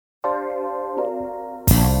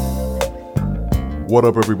What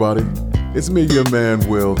up, everybody? It's me, your man,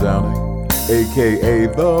 Will Downing, aka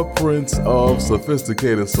the Prince of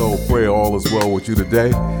Sophisticated Soul. Pray all is well with you today.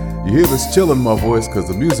 You hear this chill in my voice because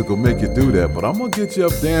the music will make you do that, but I'm going to get you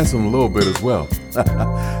up dancing a little bit as well.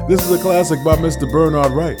 This is a classic by Mr.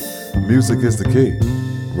 Bernard Wright. Music is the key,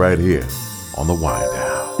 right here on the Wind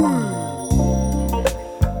Down.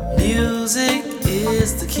 Music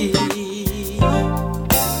is the key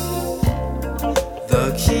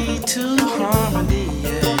to harmony,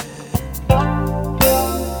 yeah.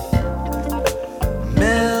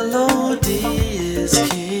 Melody is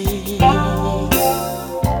king.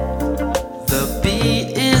 The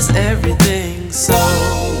beat is everything, so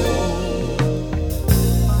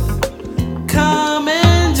come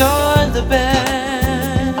and join the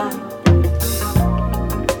band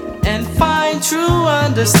and find true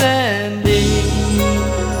understanding.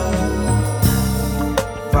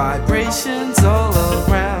 Vibrations all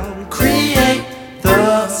around create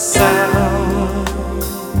the sound.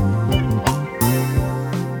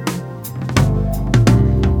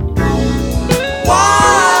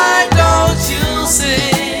 Why don't you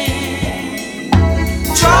sing?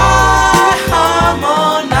 Try harmonizing.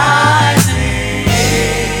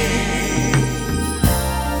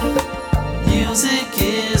 Music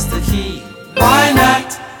is the key. Why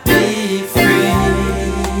not be free?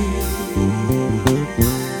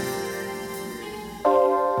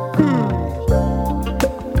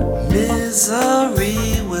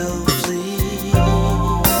 Misery will flee.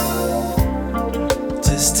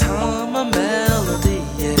 Just hum a melody,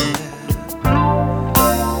 yeah.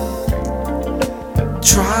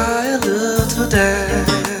 Try a little dance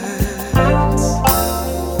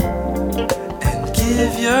and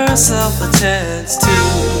give yourself a chance to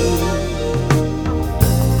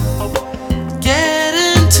get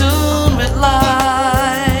in tune with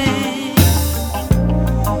life.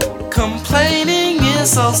 Complaining is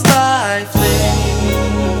so stifling.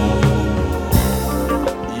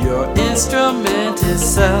 Your instrument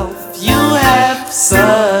itself, you have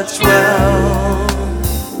such wealth.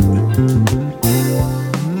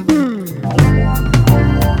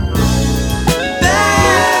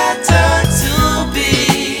 Better to be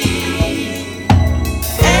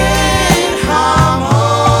in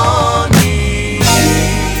harmony.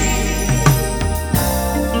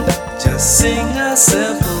 Just sing a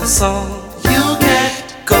simple song. You can't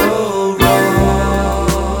go wrong.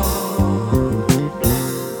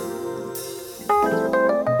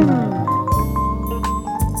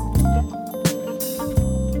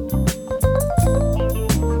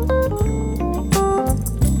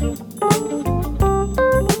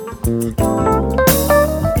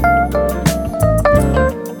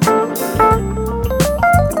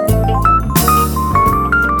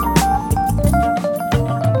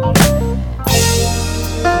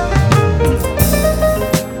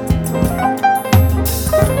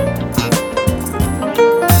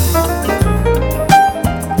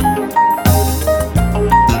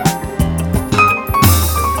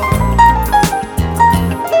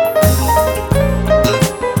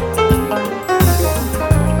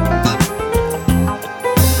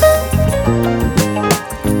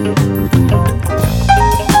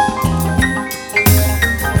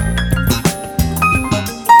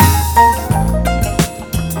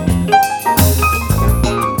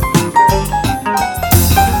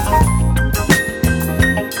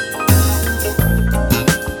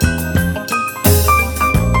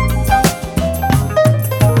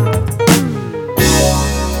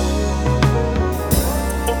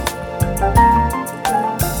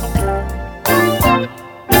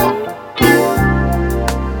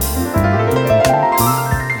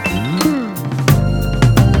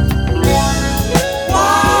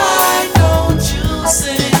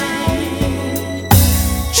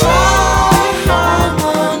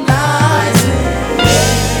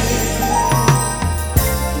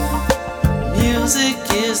 Music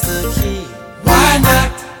is the key. Why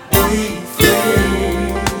not be free?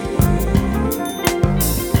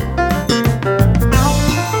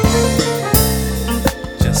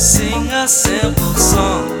 Just sing a simple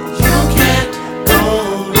song. You can't go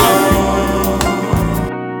wrong.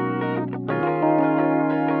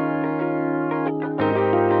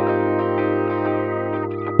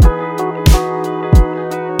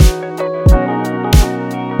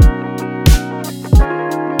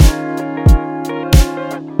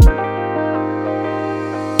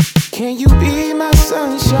 Can you be my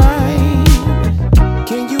sunshine?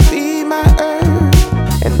 Can you be my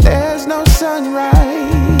earth? And there's no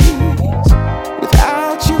sunrise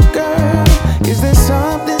without you, girl. Is there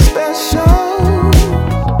something special?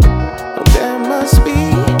 Oh, there must be.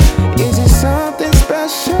 Is it something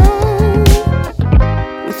special?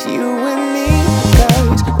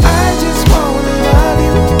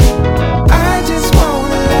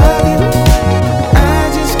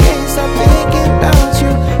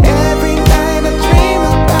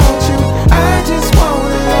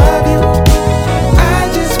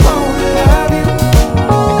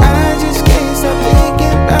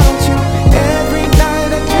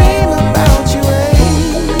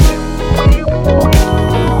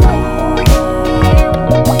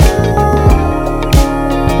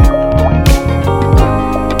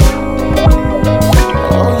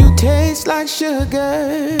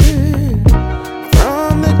 sugar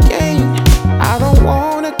from the game. I don't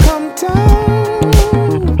wanna come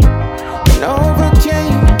down and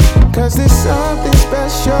overcame, 'cause there's something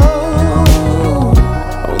special.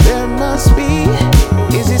 Oh, there must be.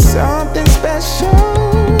 Is it something special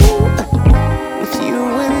with you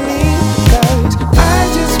and me? 'Cause I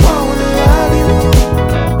just wanna love you.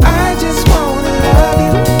 I just wanna love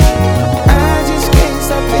you. I just can't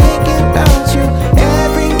stop thinking about you.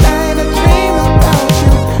 Every night I dream about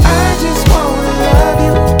you. I just wanna love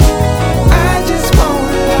you. I just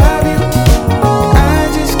wanna love you. I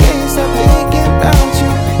just can't stop thinking about you.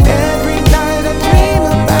 Every night I dream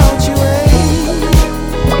about you.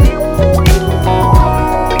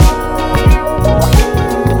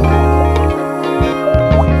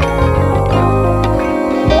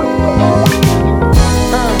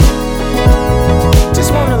 Just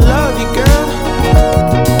wanna love you, girl.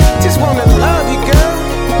 Just wanna love you, girl.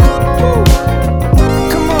 Woo.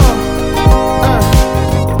 Come on.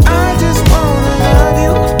 I just wanna love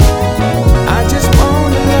you. I just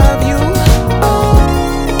wanna love you.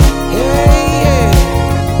 Yeah, yeah.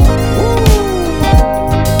 Woo.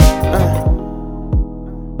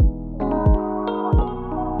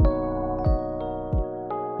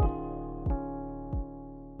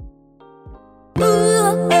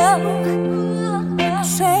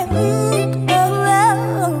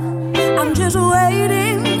 I'm just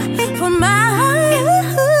waiting for my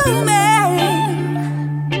man.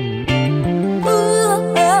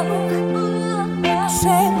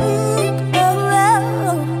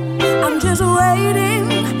 I'm just waiting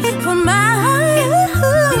for my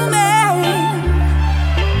man.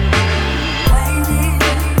 Waiting.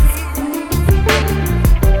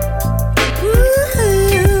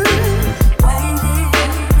 Waiting.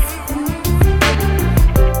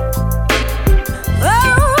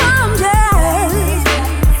 Oh, I'm just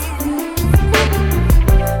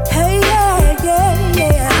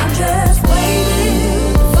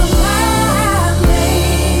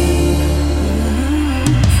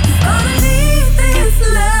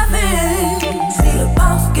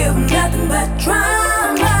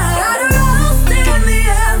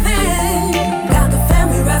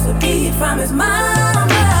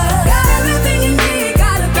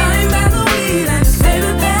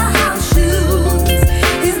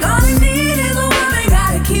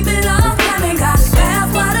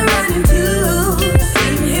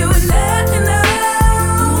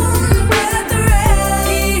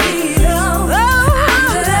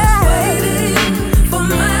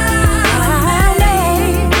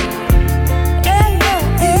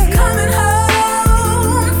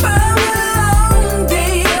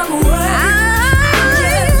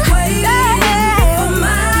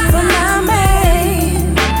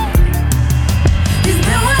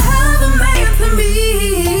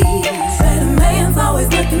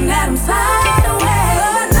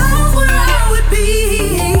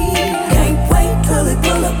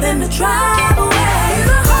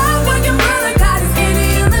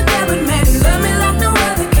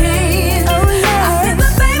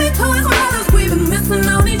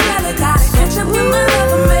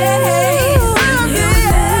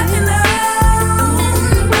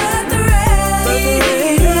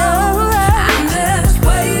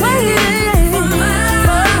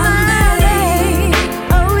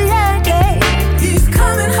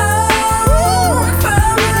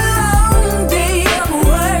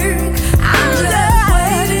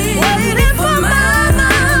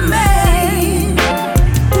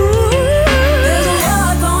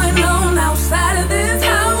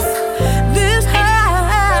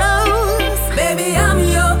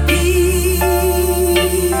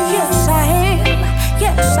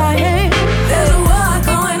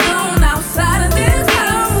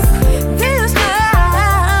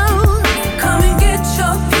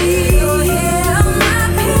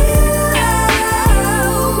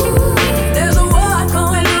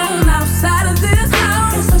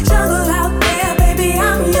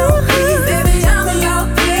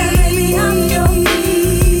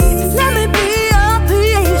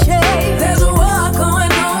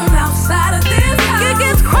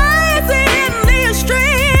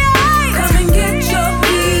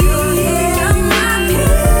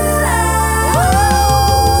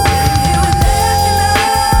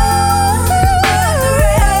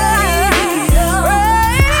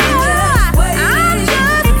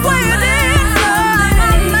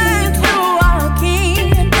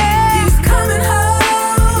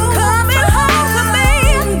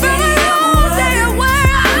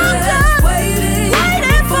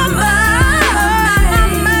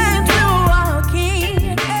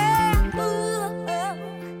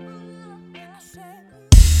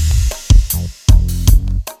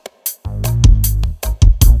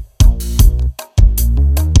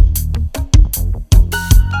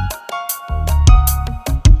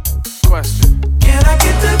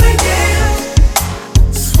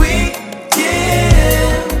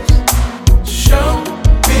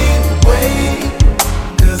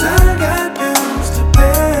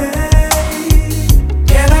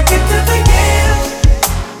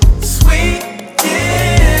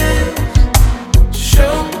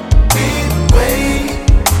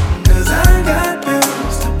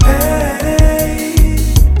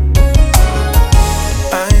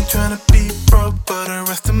wanna be broke for the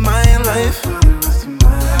rest of my life.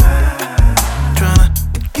 Tryna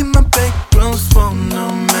get my bankroll full no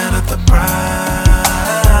matter the price.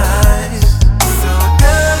 So I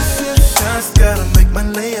gotta shoot shots, gotta make my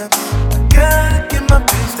layups. Gotta get my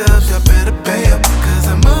big stubs, y'all better pay up. Cause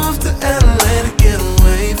I moved to LA to get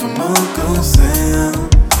away from Uncle Sam.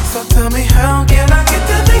 So tell me how can I get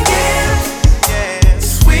to the end?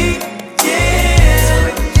 Sweet,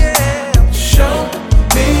 yeah. Show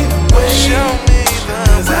me the way. Show me the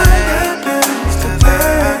way. I got bills to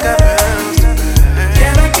pay.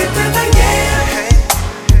 Can I get to the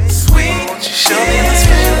end? Sweet, won't you show me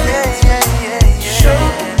the way? Show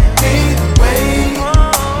me the way.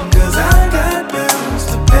 Cause I got bills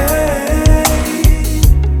to pay.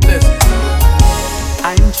 Listen, I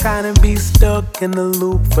ain't tryna be stuck in the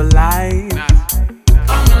loop for life.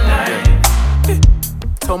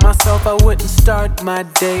 Told myself I wouldn't start my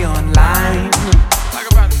day online.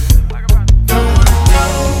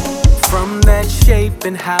 From that shape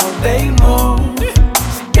and how they move.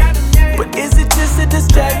 But is it just a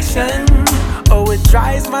distraction? Oh, it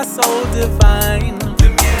drives my soul divine.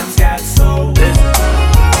 Them yams got soul.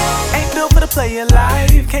 Ain't built for the player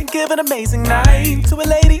life. Can't give an amazing night to a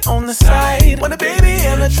lady on the side. Want a baby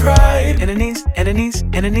and a tribe. Enemies, enemies,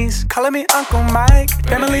 enemies. Calling me Uncle Mike.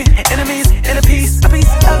 Family, enemies, and a piece of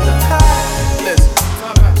the pie.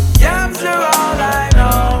 Yams are all I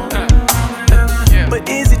know. But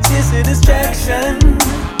is it just a distraction?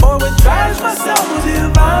 Or what drives my soul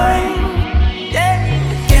divine?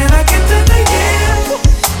 Yeah. can I get to the end?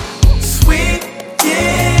 Sweet,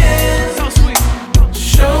 yeah. So sweet.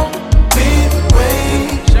 Show me the way.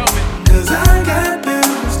 Cause I got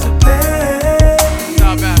bills to pay.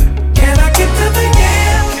 How about it? Can I get to the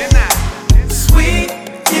end? Can I? Sweet,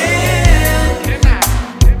 yeah. Can I?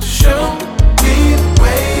 Show me the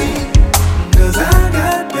way. Cause I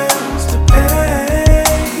got bills to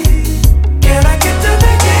pay. Can I get to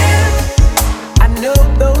the end? I know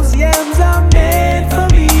those yams are meant for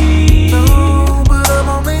me. No, but I'm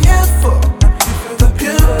only here for the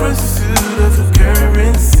pure pursuit of the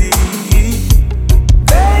currency.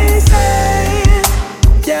 They say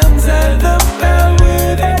yams are the power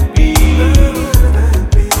that be.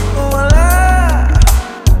 Well, I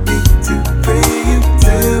need to pay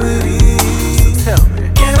utilities. Tell me.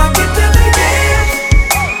 Can I get to the end?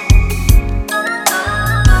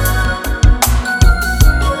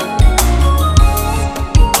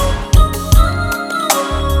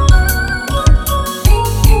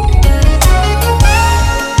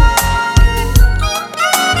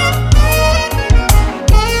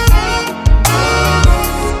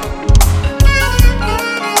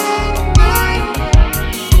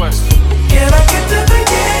 Question. Can I get to the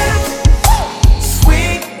end?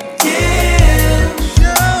 Sweet, yeah.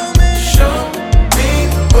 Show me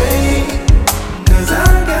the way. Cause I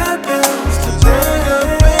got bills to pay.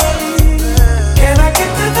 Can I get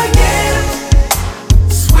to the end?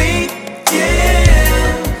 Sweet, yeah.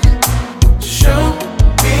 Show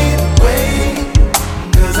me the way.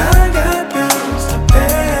 Cause I got bills to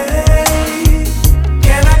pay.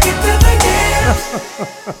 Can I get to the end?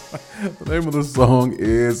 The name of the song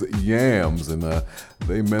is Yams, and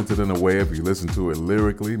they meant it in a way, if you listen to it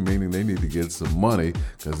lyrically, meaning they need to get some money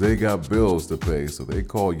because they got bills to pay, so they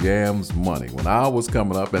call yams money. When I was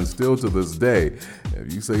coming up, and still to this day,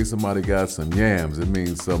 if you say somebody got some yams, it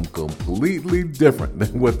means something completely different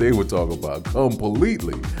than what they were talking about,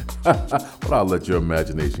 completely. But I'll let your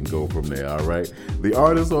imagination go from there, all right? The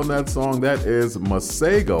artist on that song, that is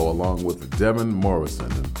Masego, along with Devin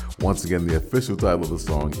Morrison. And once again, the official title of the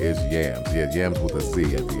song is Yams. Yeah, Yams with a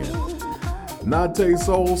Z at the end. Nate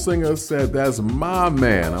Soul Singer said, that's my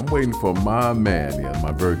man. I'm waiting for my man. Yeah,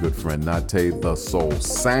 my very good friend, Nate the Soul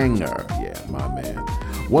Sanger. Yeah, my man.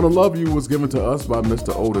 Wanna Love You was given to us by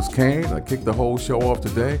Mr. Otis Kane. I kicked the whole show off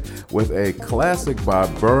today with a classic by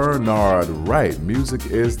Bernard Wright. Music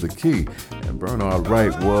is the key. And Bernard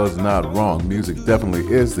Wright was not wrong. Music definitely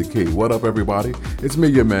is the key. What up, everybody? It's me,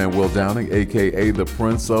 your man, Will Downing, a.k.a. the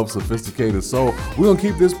Prince of Sophisticated Soul. We're going to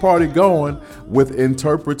keep this party going with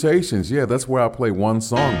interpretations. Yeah, that's where I play one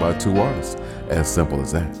song by two artists. As simple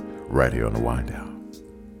as that. Right here on The Wind Down.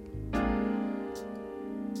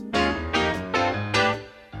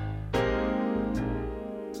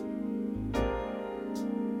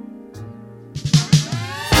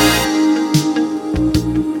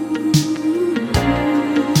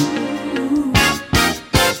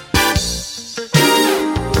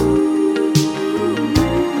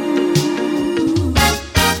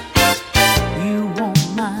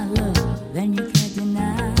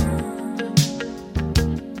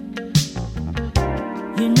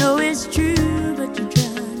 You know it's true, but you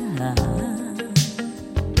try to line.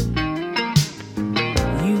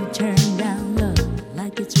 You turn down love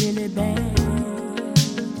like it's really bad.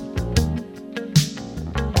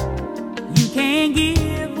 You can't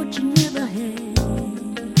give what you never had.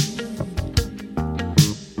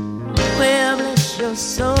 Well, bless your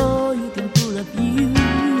soul, you can pull up you.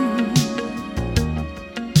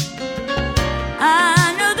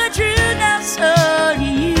 I know the truth now, so do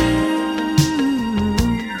you.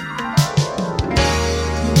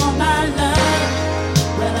 You want my love?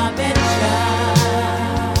 Well, I bet you.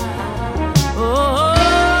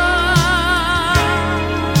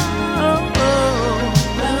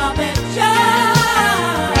 Well, I bet you.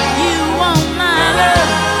 You want my love?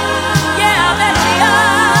 Yeah, I bet you.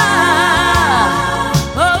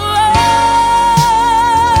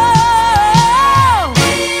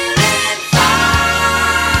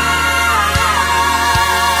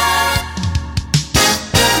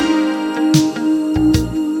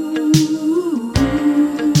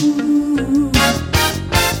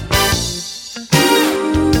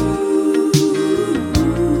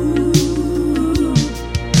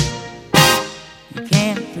 You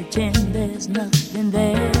can't pretend there's nothing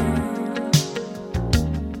there.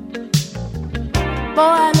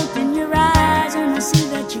 Boy, I looked in your eyes and I see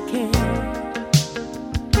that you care.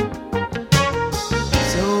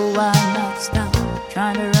 So why not stop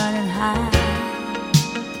trying to run and hide?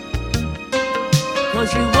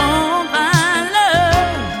 'Cause you won't find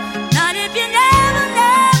love, not if you never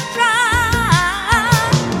try.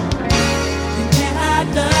 You can't hide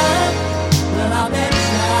love, well, I'll bet you.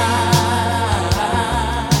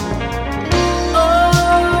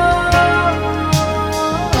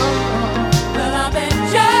 Well, I bet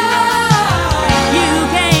you. You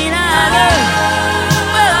can't hide love,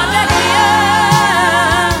 well, I bet you.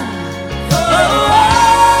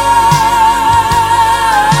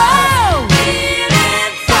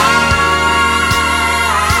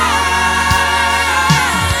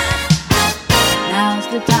 Now's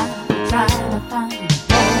the time to try to find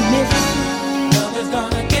your missing. Love is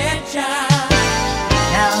gonna get ya.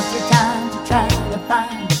 Now's the time to try to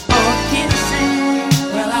find your kissing.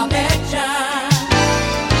 Well, I bet ya.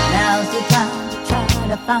 Now's the time to try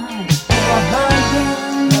to find your hugging.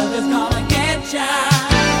 Love is gonna get ya.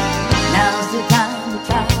 Now's the time to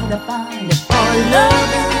try to find your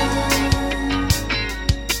loving.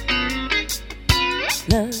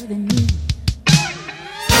 Loving you.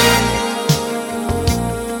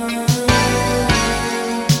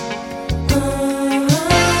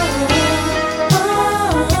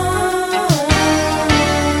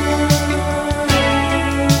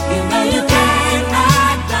 You know you can't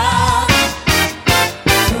hide love.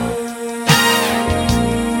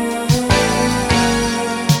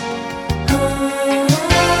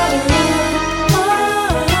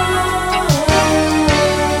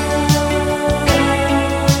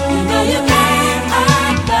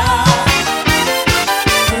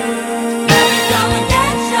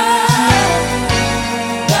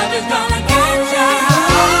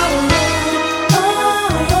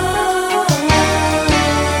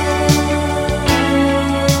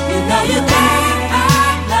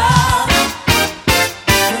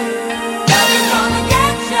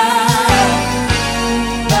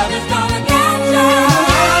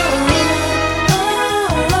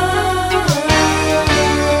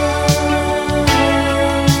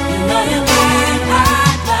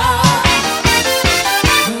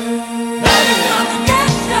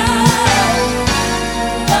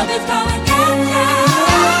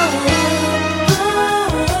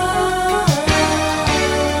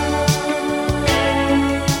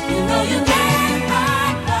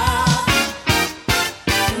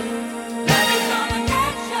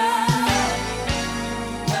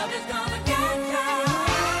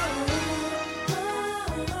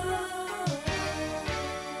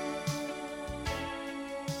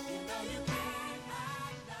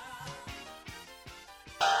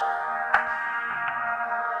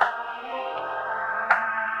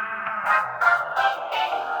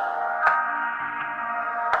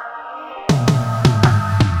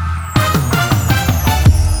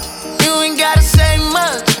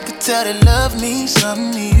 tell that love means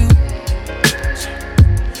something to you.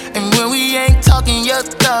 And when we ain't talking, your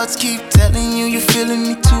thoughts keep telling you you're feeling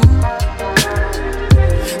me too.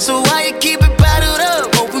 So why you keep it bottled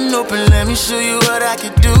up? Open, let me show you what I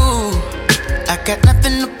can do. I got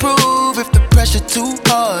nothing to prove. If the pressure too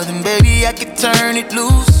hard, then baby I can turn it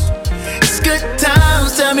loose. It's good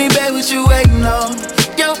times, tell me babe what you waiting on.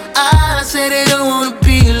 Your eyes say they don't wanna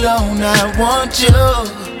be alone. I want you,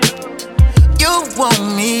 you want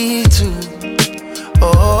me too. Oh,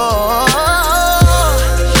 oh,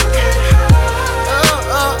 oh,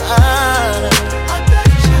 oh, oh.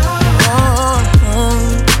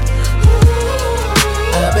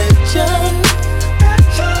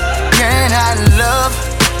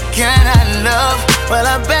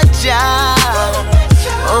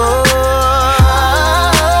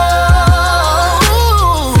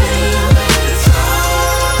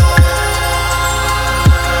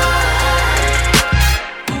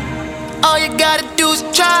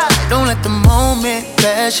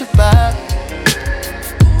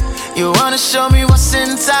 You wanna show me what's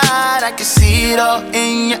inside? I can see it all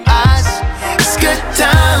in your eyes. It's good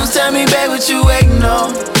times, tell me, babe, what you waiting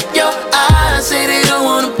on? Your eyes say they don't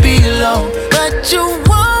wanna be alone, but you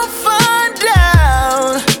won't find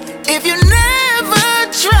out if you never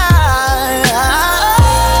try.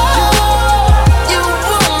 You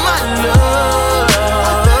want my love.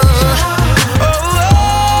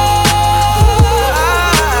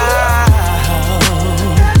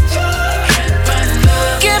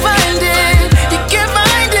 Can't find it, you can't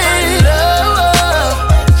find it.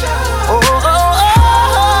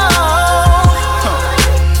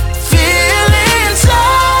 Feel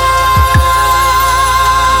inside.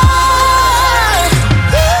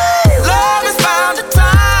 Love has found a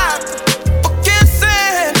time for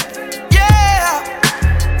kissing, yeah.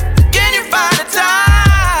 Can you find a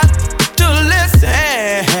time to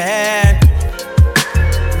listen?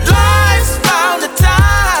 Life's found a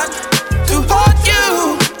time to hold you,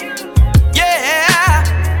 yeah.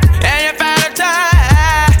 And you found a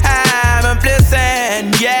time of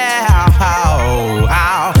listen, yeah.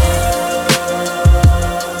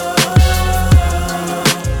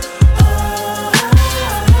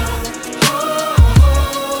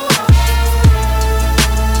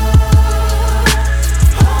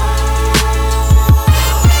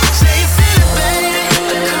 Say you feel it, baby.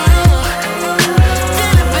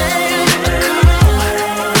 Feel it, baby.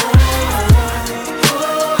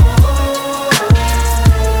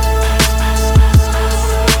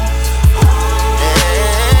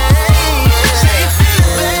 Say you feel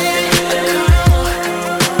it, baby.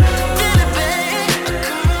 Feel it, baby.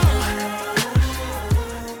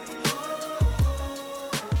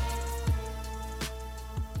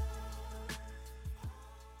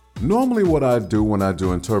 Normally what I do when I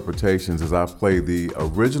do interpretations is I play the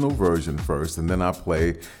original version first and then I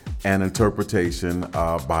play an interpretation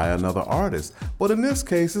by another artist. But in this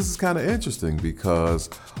case, this is kind of interesting because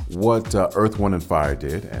what Earth, Wind & Fire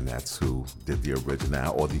did, and that's who did the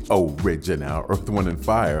original, or the original Earth, Wind &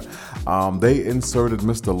 Fire, they inserted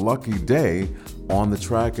Mr. Lucky Day on the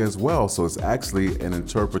track as well. So it's actually an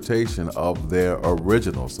interpretation of their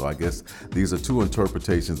original. So I guess these are two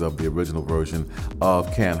interpretations of the original version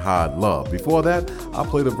of Can't Hide Love. Before that, I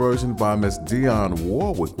played a version by Miss Dionne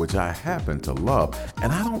Warwick, which I happen to love.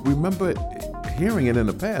 And I don't remember hearing it in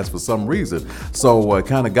the past for some reason. So it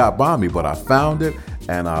kind of got by me, but I found it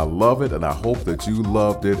and I love it, and I hope that you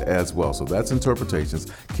loved it as well. So that's interpretations.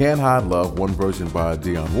 Can't Hide Love, one version by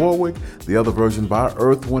Dionne Warwick, the other version by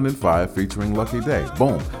Earth, Wind & Fire featuring Lucky Day.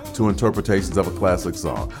 Boom, two interpretations of a classic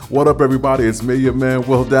song. What up, everybody? It's me, your man,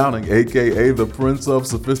 Will Downing, aka the Prince of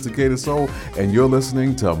Sophisticated Soul, and you're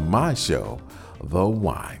listening to my show, The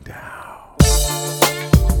Wind Down.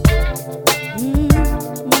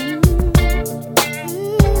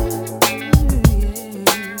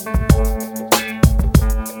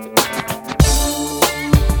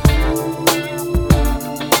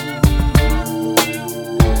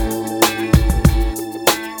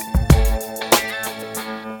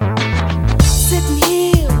 Sitting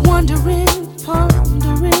here wondering,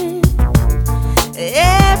 pondering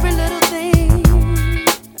every little thing.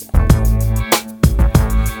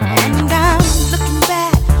 And I'm looking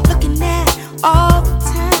back, looking at all the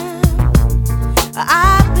time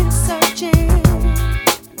I've been searching.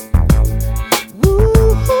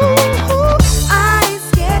 Ooh, I ain't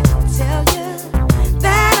scared to tell you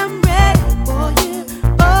that I'm ready for you.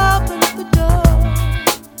 Open the door.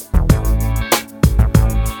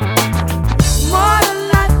 More to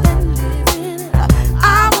life than living. I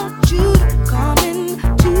want you to come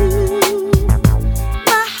into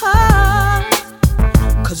my heart.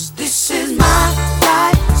 'Cause this is my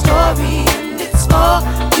life story and it's for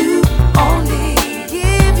you only.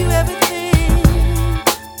 Give you everything.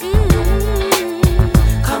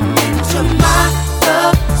 Come into my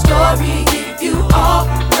love story. Give you all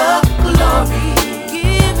the glory.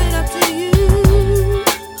 Give it up to you.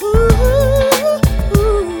 Ooh.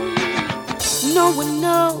 No one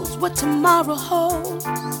knows what tomorrow holds,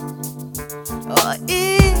 or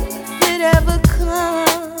if it ever comes.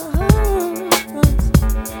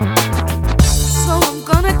 So I'm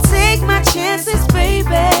gonna take my chances,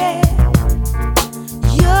 baby.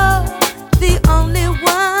 You're the only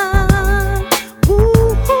one.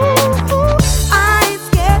 Ooh, I ain't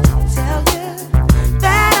scared to tell you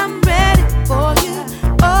that I'm ready for you.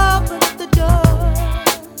 Open up the door.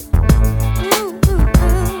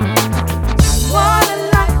 What a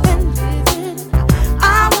life been living. I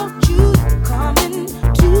want you to come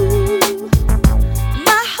into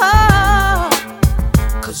my heart.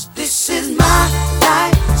 'Cause this is my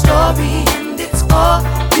life story and it's for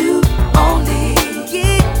you only.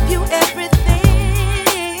 Give you everything.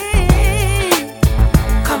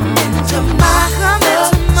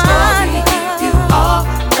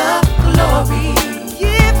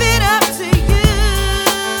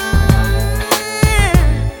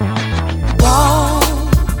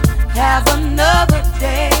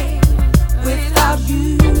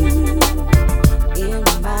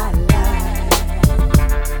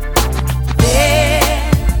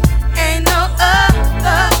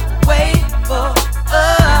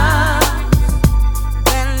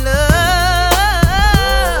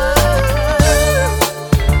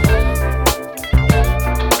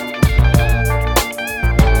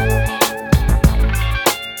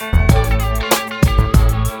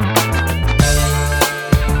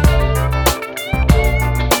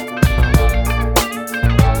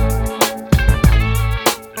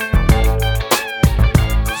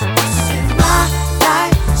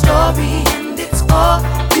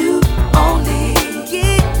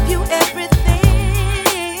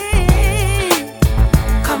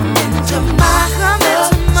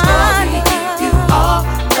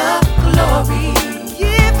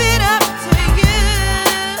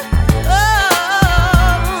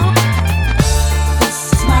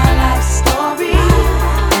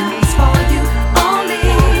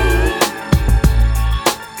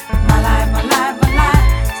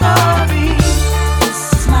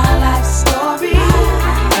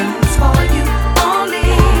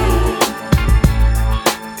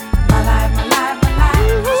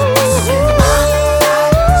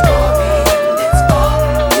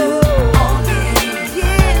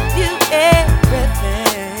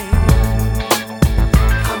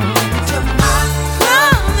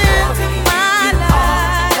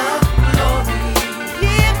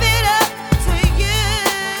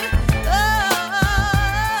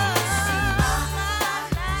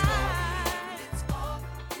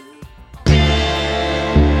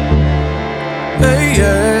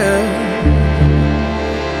 yeah.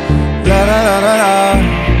 La la la la la,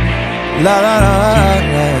 la la la la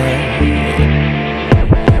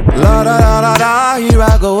la, la la la la la. Here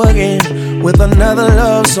I go again with another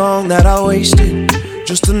love song that I wasted.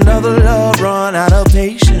 Just another love run out of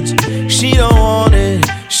patience. She don't want it,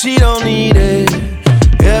 she don't need it.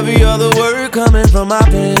 Every other word coming from my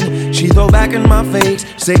pen, she throw back in my face,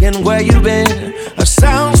 saying where you been. I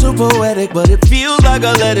sound so poetic, but it feels like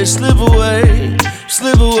I let it slip away,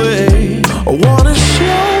 slip away. I wanna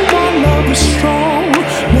show my love is strong,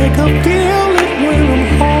 make her feel it when I'm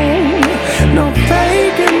home. No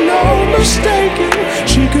faking, no mistaking,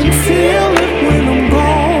 she can feel it when I'm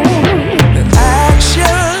gone. The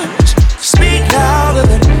actions speak louder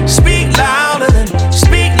than, speak louder than,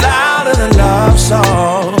 speak louder than love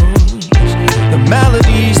songs. The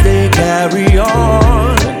melodies they carry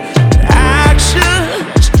on. The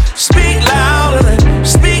actions speak louder than,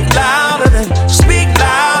 speak louder than, speak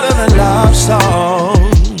louder than love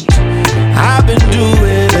songs. I've been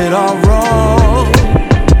doing it all wrong.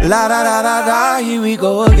 La da da da da, here we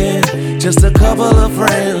go again. Just a couple of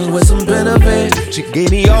friends with some benefit. She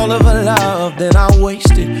gave me all of her love, then I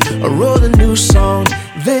wasted. I wrote a new song,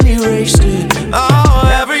 then erased it. Oh,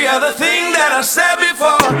 every other thing that I said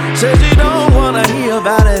before, said you don't wanna hear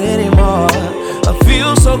about it anymore. I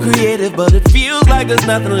feel so creative, but it feels like there's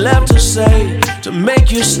nothing left to say to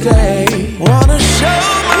make you stay. Wanna show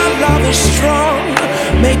my love is strong,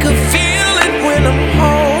 make her feel it when I'm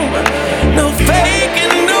home. No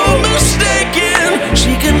faking, no mistaking,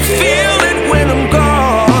 she can feel it when I'm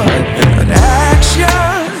gone. And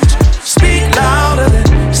actions speak louder than,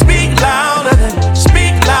 speak louder than,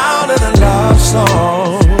 speak louder than love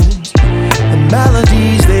songs. The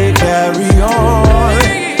melodies they carry on.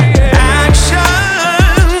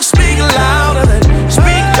 Actions speak louder than,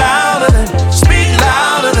 speak louder than, speak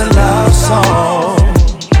louder than love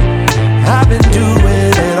songs. I've been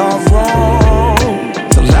doing it all wrong.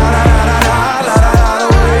 So la la la la la la la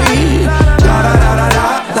way, la la la la la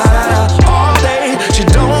la la all day. She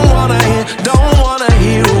don't wanna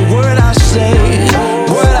hear a word I say,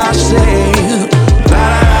 word I say. La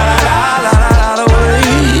la la la la la way,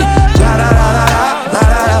 la la la la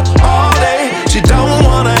la all day. She don't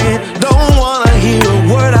wanna hear a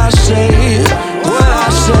word I say, word I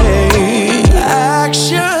say.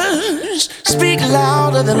 Actions speak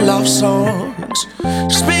louder than love songs,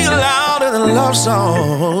 speak louder than love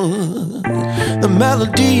songs. The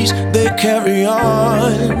melodies they carry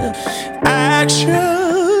on.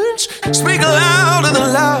 Actions speak louder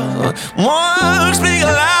than love, one speak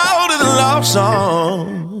louder than love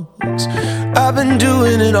songs. I've been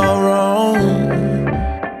doing it all wrong.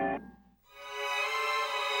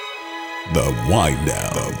 The Wind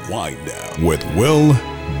Down with Will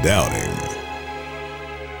Downing.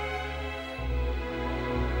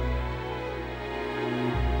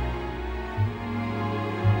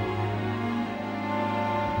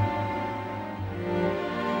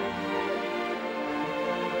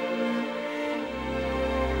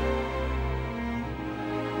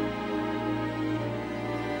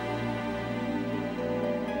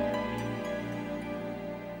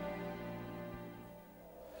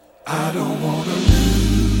 I don't wanna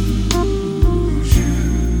lose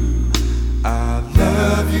you. I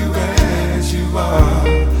love you as you are.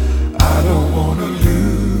 I don't wanna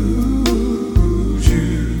lose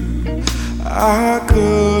you. I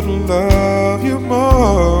couldn't love you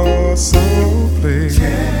more. So please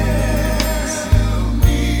tell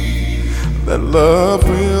me that love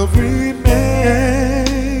will remain,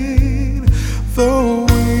 though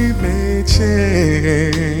we may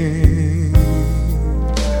change.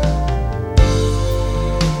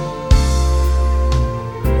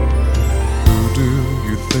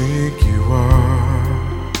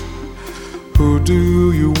 Who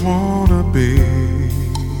do you wanna be?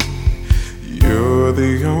 You're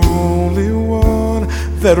the only one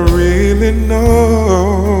that really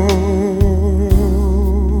knows.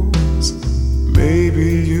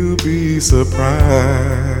 Maybe you'll be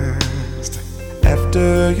surprised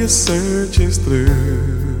after your search is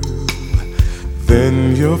through.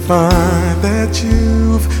 Then you'll find that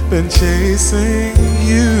you've been chasing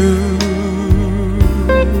you.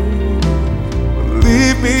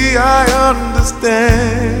 Believe me, I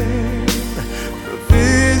understand the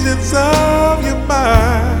visions of your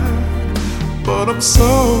mind, but I'm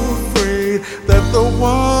so afraid that the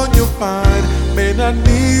one you'll find may not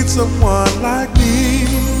need someone like me.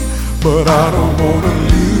 But I don't wanna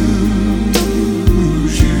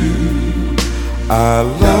lose you. I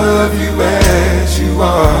love you as you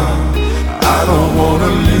are. I don't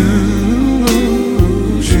wanna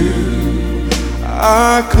lose you.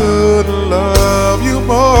 I couldn't love you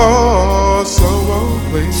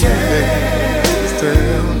please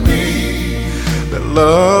tell me that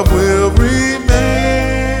love will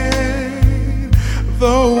remain,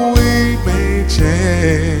 though we may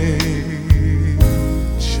change.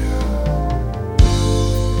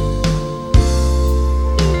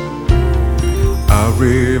 I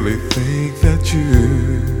really think that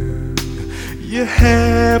you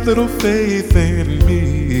have little faith in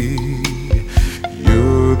me.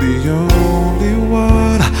 You're the only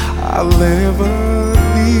one I'll ever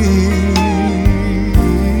need.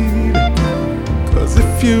 'Cause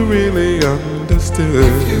if you really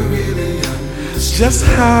understood just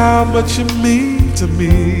how much you mean to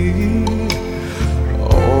me,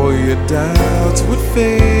 all your doubts would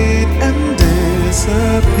fade and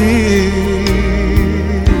disappear.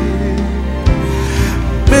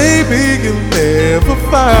 Maybe you'll never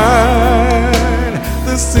find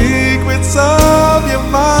the secrets of your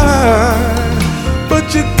mind,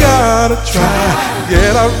 but you gotta try.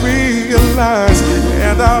 Yet I realize,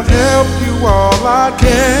 and I'll help you all I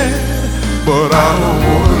can, but I don't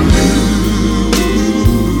wanna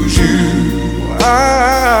lose you. I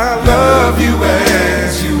love you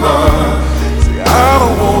as you are. See, I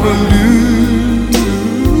don't wanna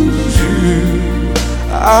lose you.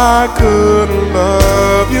 I could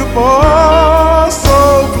love you more, so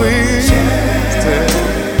please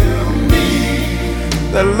tell me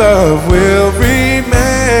that love will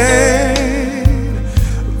remain,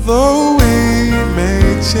 though we may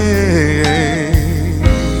change.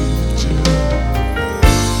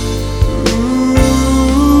 Ooh,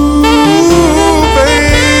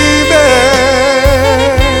 baby.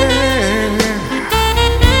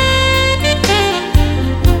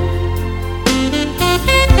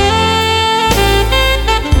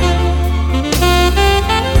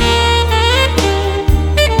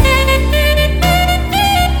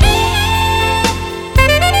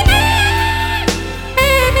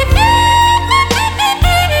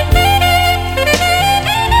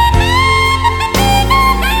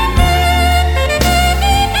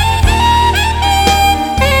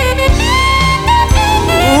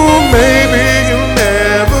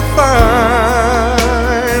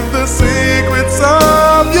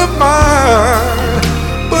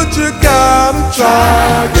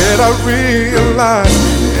 Yet I realize,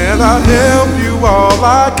 and I'll help you all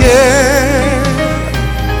I can.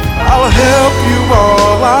 I'll help you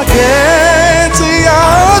all I can. See, I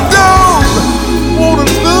don't wanna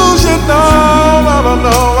lose you, no, no, no,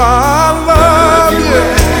 no. I love you.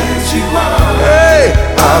 Hey,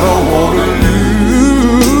 I don't wanna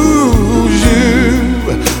lose you.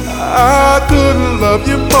 I couldn't love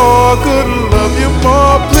you more, couldn't love you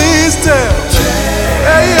more. Please tell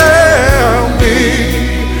me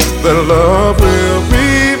that love will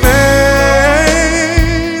remain,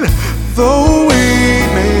 though we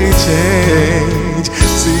may change.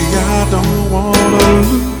 See, I don't wanna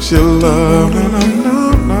lose your love, no, no, no,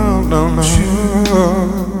 no, no, no.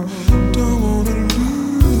 Don't wanna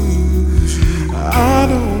lose you. I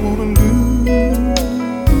don't wanna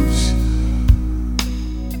lose you.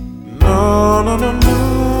 No, no, no, no,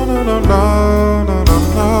 no, no, no, no,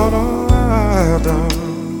 no, no, I don't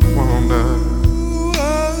wanna.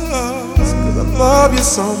 I love you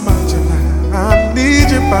so much and I need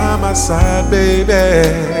you by my side, baby.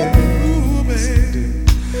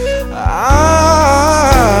 I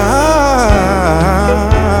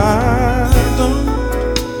don't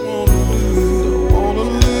wanna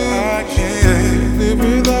lose. I can't live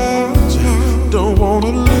without you. Don't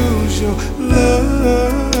wanna lose your love.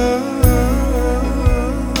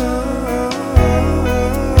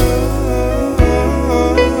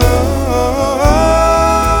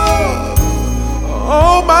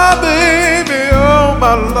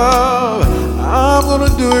 My love, I'm gonna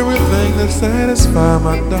do everything to satisfy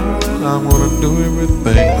my darling. I'm gonna do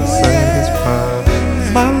everything to satisfy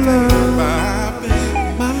my love,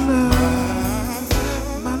 my love,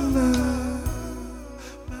 my love, my love.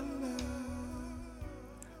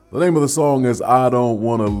 The name of the song is I Don't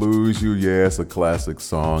Wanna Lose You. Yeah, it's a classic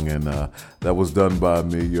song, and that was done by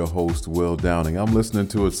me, your host, Will Downing. I'm listening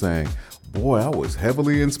to it saying, boy, I was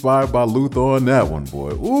heavily inspired by Luther on that one,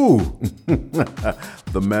 boy. Ooh,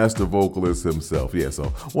 the master vocalist himself. Yeah,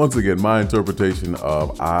 so once again, my interpretation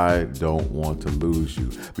of I Don't Want to Lose You.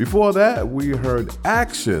 Before that, we heard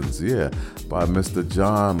Actions, yeah, by Mr.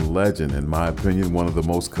 John Legend. In my opinion, one of the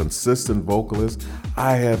most consistent vocalists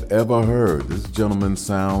I have ever heard. This gentleman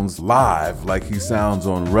sounds live like he sounds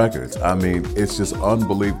on records. I mean, it's just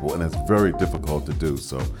unbelievable, and it's very difficult to do.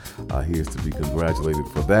 So he is to be congratulated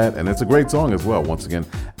for that, and it's a great great song as well. Once again,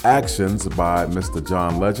 Actions by Mr.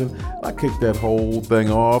 John Legend. I kicked that whole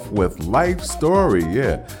thing off with Life Story.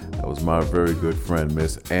 Yeah, that was my very good friend,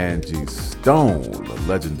 Miss Angie Stone, the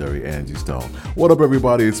legendary Angie Stone. What up,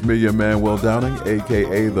 everybody? It's me, your man, Will Downing,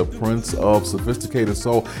 a.k.a. the Prince of Sophisticated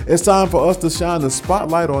Soul. It's time for us to shine the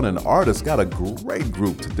spotlight on an artist. Got a great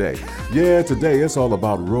group today. Yeah, today it's all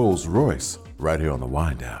about Rolls Royce right here on the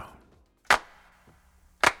Wind Down.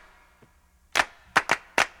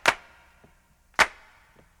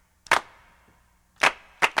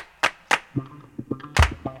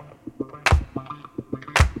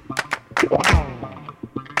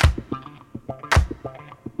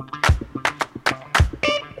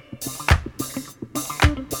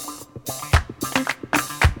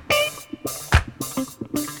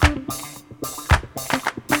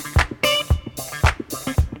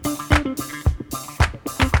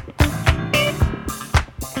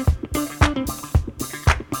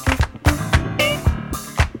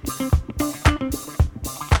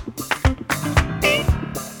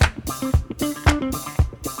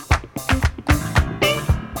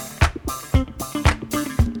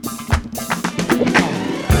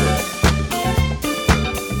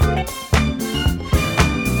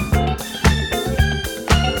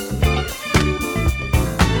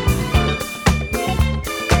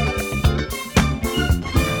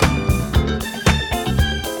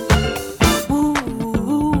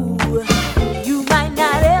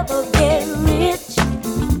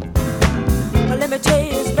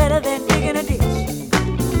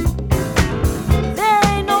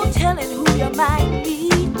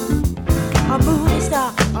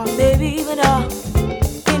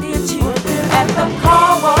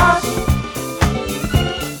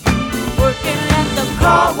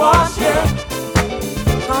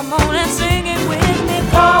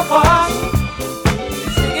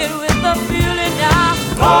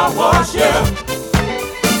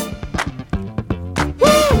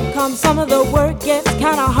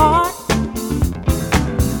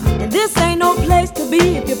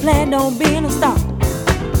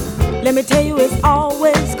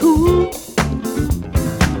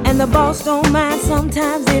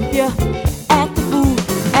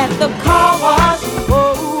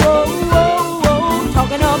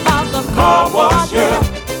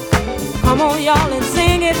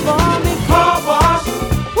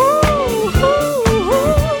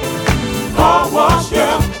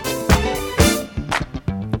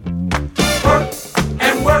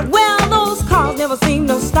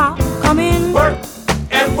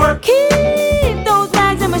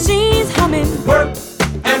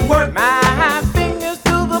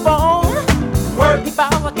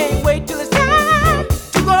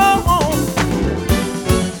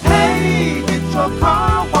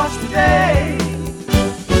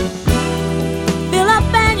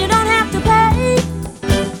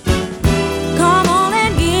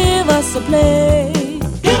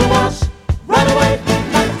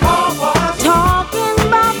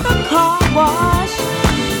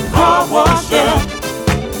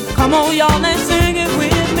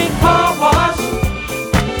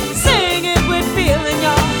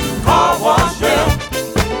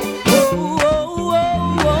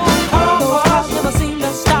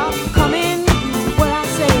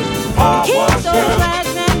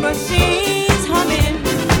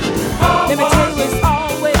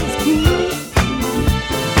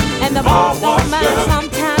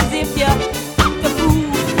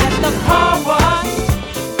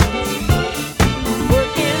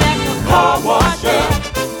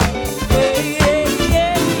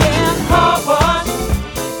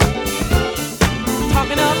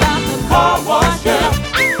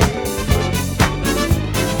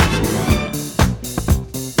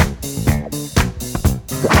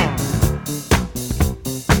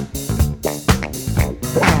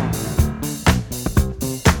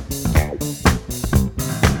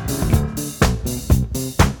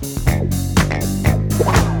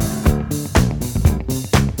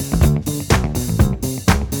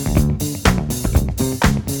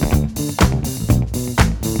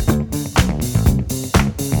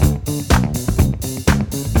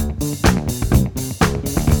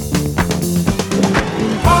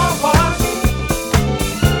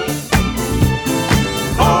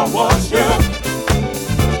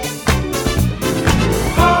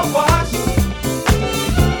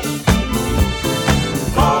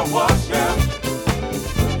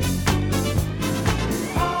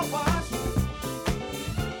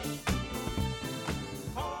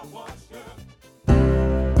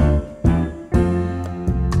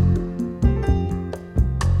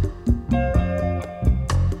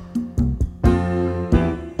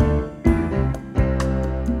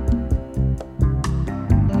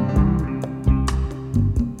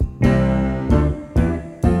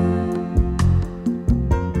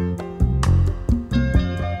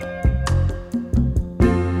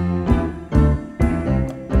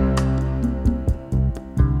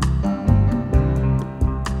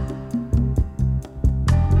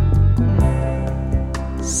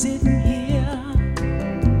 sitting here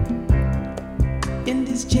in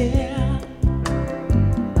this chair,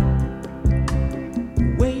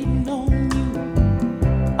 waiting on you,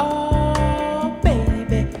 oh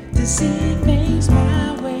baby, to see things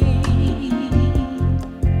my way.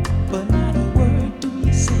 But not a word do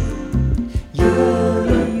you say, you're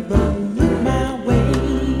even look my way.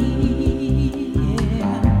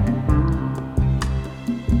 Yeah.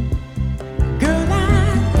 Girl,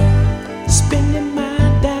 I'm spending my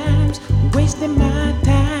dimes, wasting my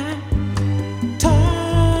time,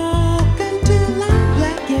 talking till I'm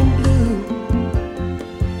black and blue.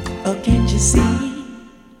 Oh, can't you see?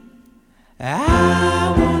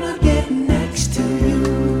 I wanna get next to you.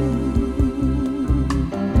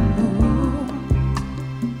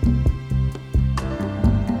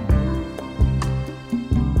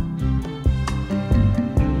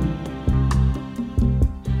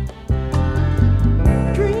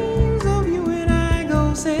 Dreams of you and I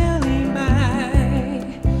go sailing by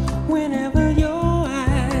whenever your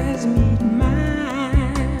eyes meet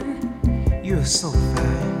mine. You're so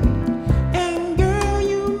fine. And girl,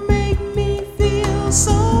 you make me feel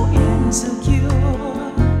so insecure.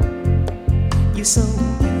 You're so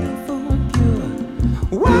beautiful and pure.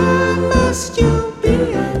 Why must you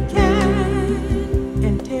be unkind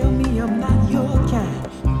and tell me I'm not your kind?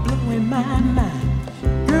 You're blowing my mind.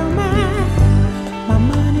 Girl, my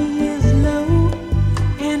money is low,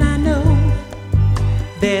 and I know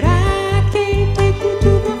that I can't take you to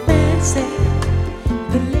the fancy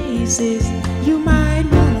places you might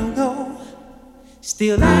wanna go.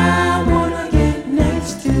 Still, I wanna get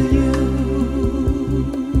next to you.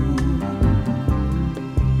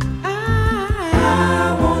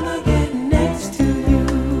 I wanna get next to you.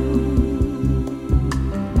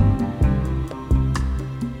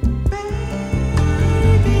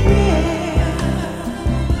 Baby, yeah.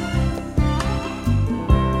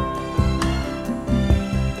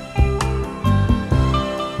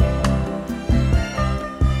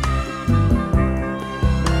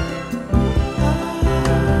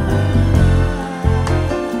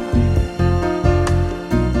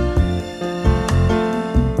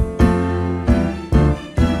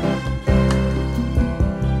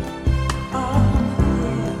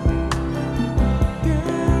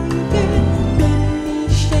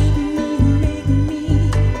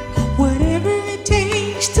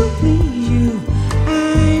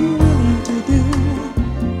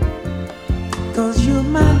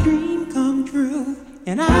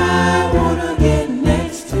 And I wanna get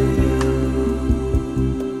next to you,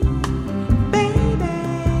 baby.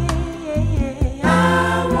 I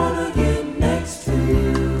wanna get next to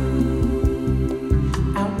you.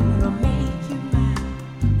 I wanna make you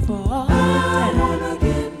mine for all time. I wanna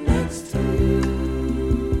get next to you.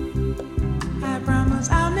 I promise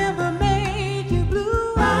I'll never make you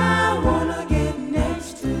blue. I wanna get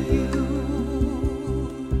next to you.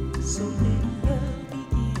 So let love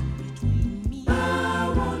begin between me. I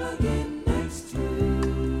wanna get next to you.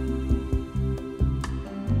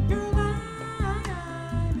 Girl,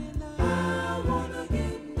 I'm in love. I wanna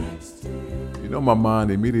get next to you. You know, my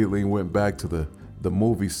mind immediately went back to the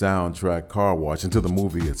movie soundtrack Car Wash, and to the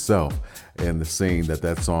movie itself and the scene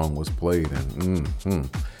that song was played in.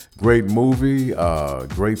 Great movie,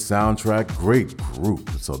 great soundtrack, great group.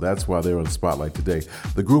 So that's why they're in the spotlight today.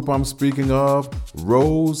 The group I'm speaking of,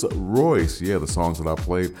 Rolls Royce. Yeah, the songs that I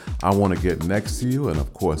played, I Want to Get Next to You. And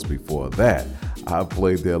of course, before that, I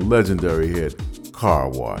played their legendary hit, Car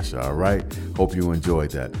Wash, all right? Hope you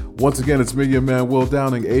enjoyed that. Once again, it's me, your man, Will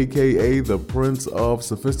Downing, a.k.a. the Prince of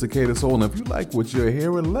Sophisticated Soul. And if you like what you're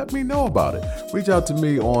hearing, let me know about it. Reach out to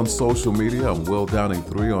me on social media. I'm Will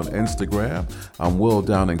Downing3 on Instagram. I'm Will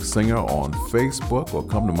Downing Singer on Facebook, or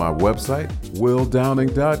come to my website,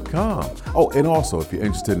 willdowning.com. Oh, and also, if you're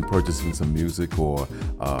interested in purchasing some music or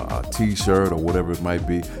a t-shirt or whatever it might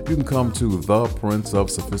be, you can come to The Prince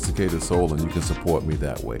of Sophisticated Soul and you can support me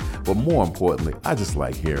that way. But more importantly, I just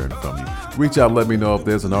like hearing from you. Reach out, let me know if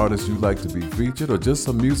there's an artist you'd like to be featured or just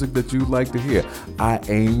some music that you'd like to hear. I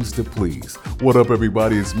aims to please. What up,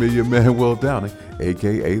 everybody? It's me, your man, Will Downing,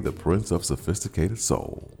 a.k.a. the Prince of Sophisticated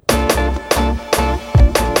Soul.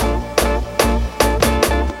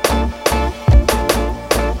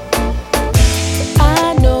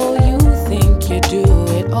 I know you think you do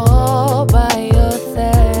it all by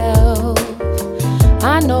yourself.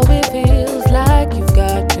 I know it feels like you've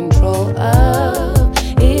got control of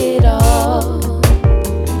it all.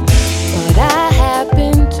 But I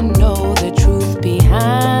happen to know the truth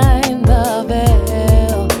behind the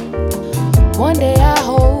veil. One day I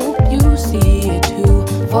hope you see it too.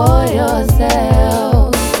 For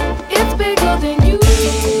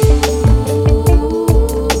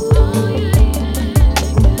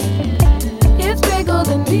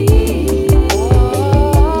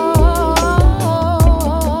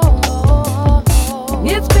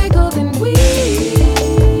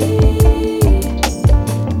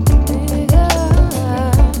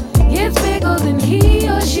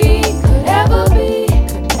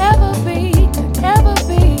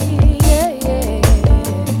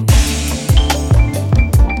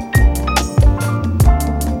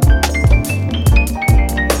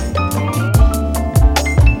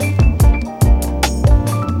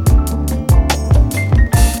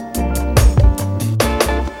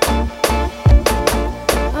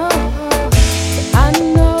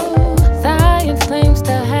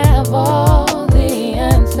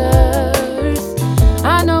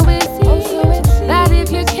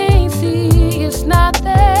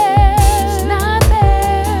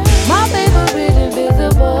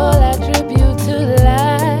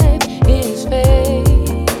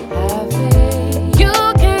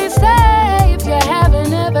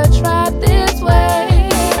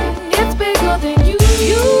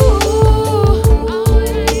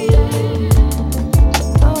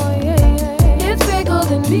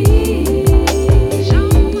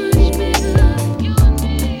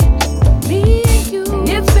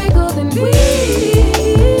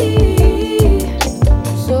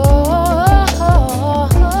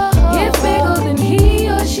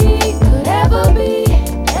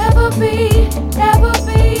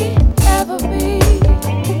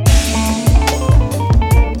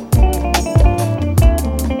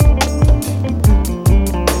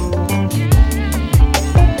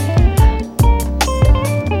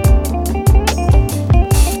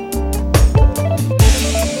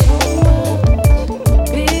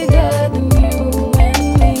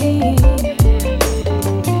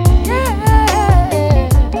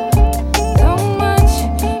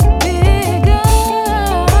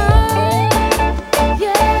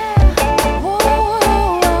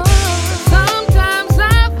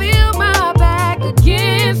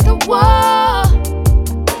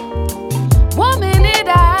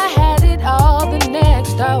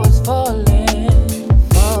falling,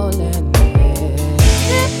 falling.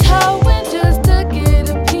 Tiptoeing just to get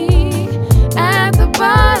a peek at the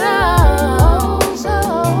bottom. So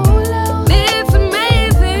low. It's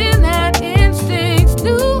amazing that instincts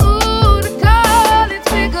knew to call it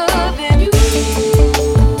bigger than you.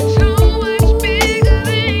 So much bigger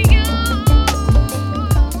than you.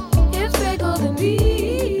 It's bigger than me.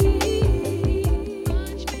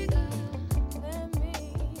 Much bigger than me,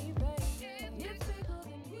 baby. It's bigger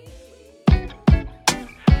than me.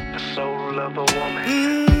 The soul of a woman.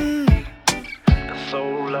 The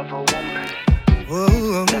soul of a woman.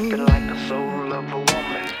 Whoa. Nothing like the soul of a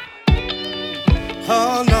woman.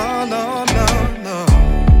 Oh, no, no, no, no.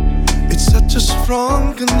 It's such a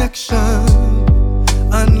strong connection,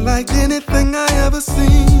 unlike anything I ever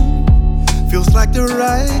seen. Feels like the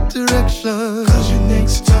right direction. 'Cause you're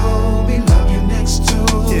next to me, love you next to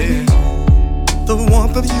me. The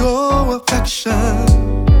warmth of your affection,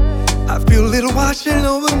 I feel it washing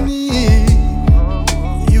over me.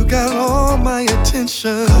 You got all my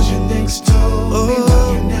attention. 'Cause you're next to me,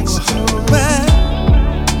 love you next to me.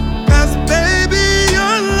 'Cause baby,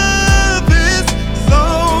 your love is so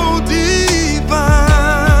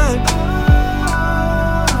divine.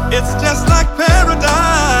 It's just like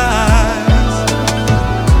paradise,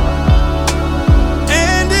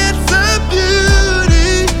 and it's a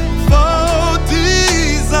beautiful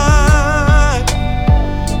design.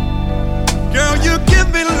 Girl, you give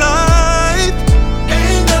me life.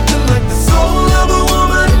 Ain't nothing like the soul of a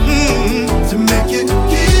woman, to make you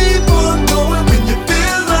keep on going when you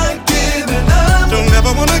feel like giving up. Don't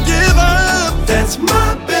ever wanna give up. That's my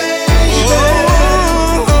baby.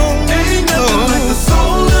 Ain't nothing like the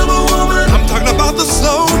soul of a woman. I'm talking about the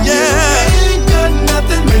soul, yeah. Ain't got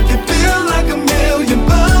nothing make you feel like $1 million.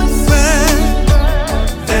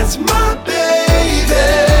 That's my baby.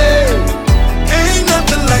 Ain't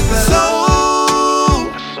nothing like the soul.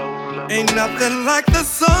 Ain't nothing like the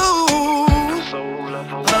soul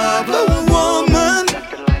of a woman.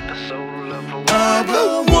 Of a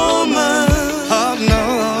woman. Oh no,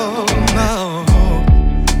 no.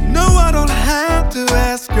 No, I don't have to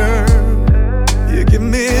ask her. You give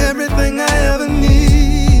me everything I ever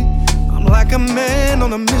need. I'm like a man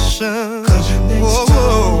on a mission. 'Cause you're next to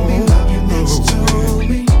me, love you next to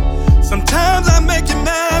me. Sometimes I make you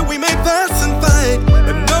mad, we may fuss and fight,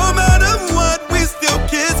 but no matter what, we still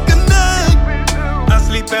kiss goodnight. I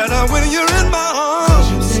sleep better when you're in my arms.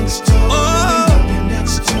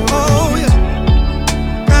 Oh, yeah.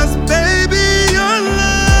 'Cause baby, your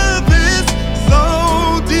love is so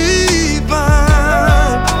divine.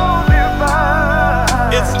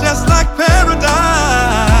 It's just like paradise.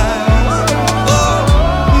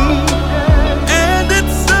 And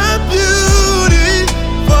it's a beautiful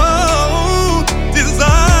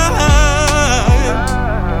design.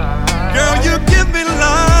 Girl, you give me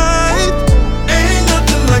life. Ain't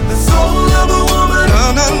nothing like the soul of a woman. No,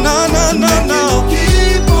 no, no, no, no, no.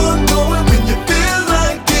 Keep on going when you feel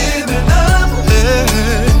like giving up.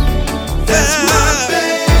 That's my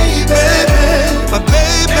baby. My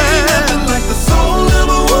baby. Ain't nothing like the soul of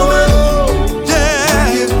a woman. Yeah.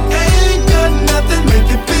 Ain't got nothing make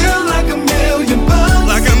you feel like $1 million.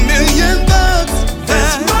 Like $1 million.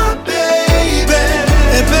 That's my baby.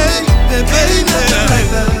 Ain't nothing like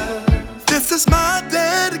that. This is my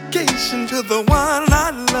dedication to the one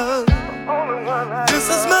I love. This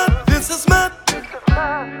is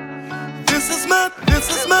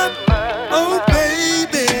my, oh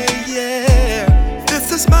baby, yeah.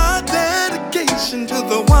 This is my dedication to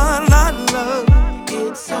the one I love.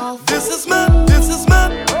 This is my, this is my,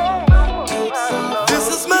 yeah.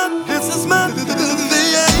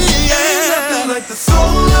 Ain't nothing like the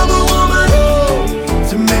soul of a woman,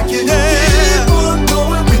 to make you keep on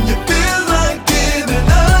going when you feel like giving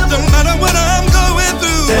up. Don't matter what I'm going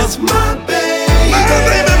through. That's my baby. My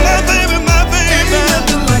baby, my baby, my baby. Ain't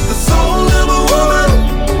nothing like the soul of a woman.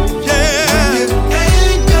 Yeah. You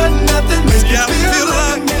ain't got nothing make you feel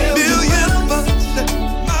like $1 million.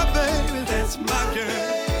 My baby, that's my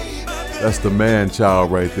girl. That's the man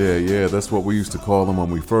child right there. Yeah, that's what we used to call him when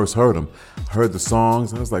we first heard him. Heard the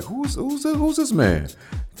songs, and I was like, who's this man?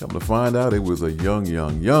 Come to find out, it was a young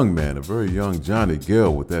man, a very young Johnny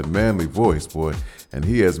Gill with that manly voice, boy. And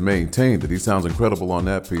he has maintained it. He sounds incredible on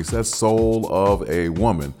that piece. That's Soul of a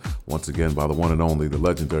Woman, once again by the one and only, the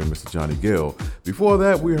legendary Mr. Johnny Gill. Before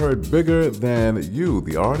that, we heard Bigger Than You,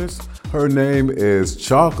 the artist. Her name is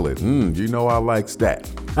Chocolate. You know I likes that.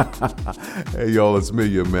 Hey, y'all, it's me,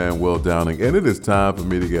 your man, Will Downing, and it is time for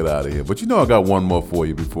me to get out of here. But you know I got one more for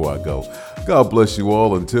you before I go. God bless you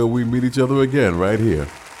all until we meet each other again right here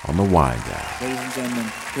on The Wind Down. Ladies and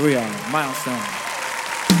gentlemen, here we are, Milestone.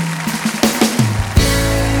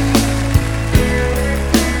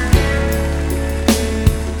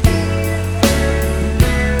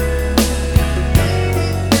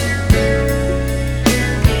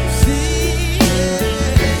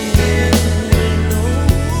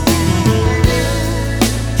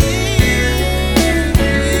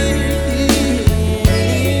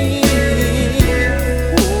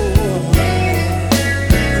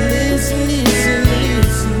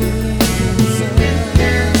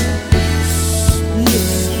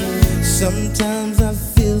 sometimes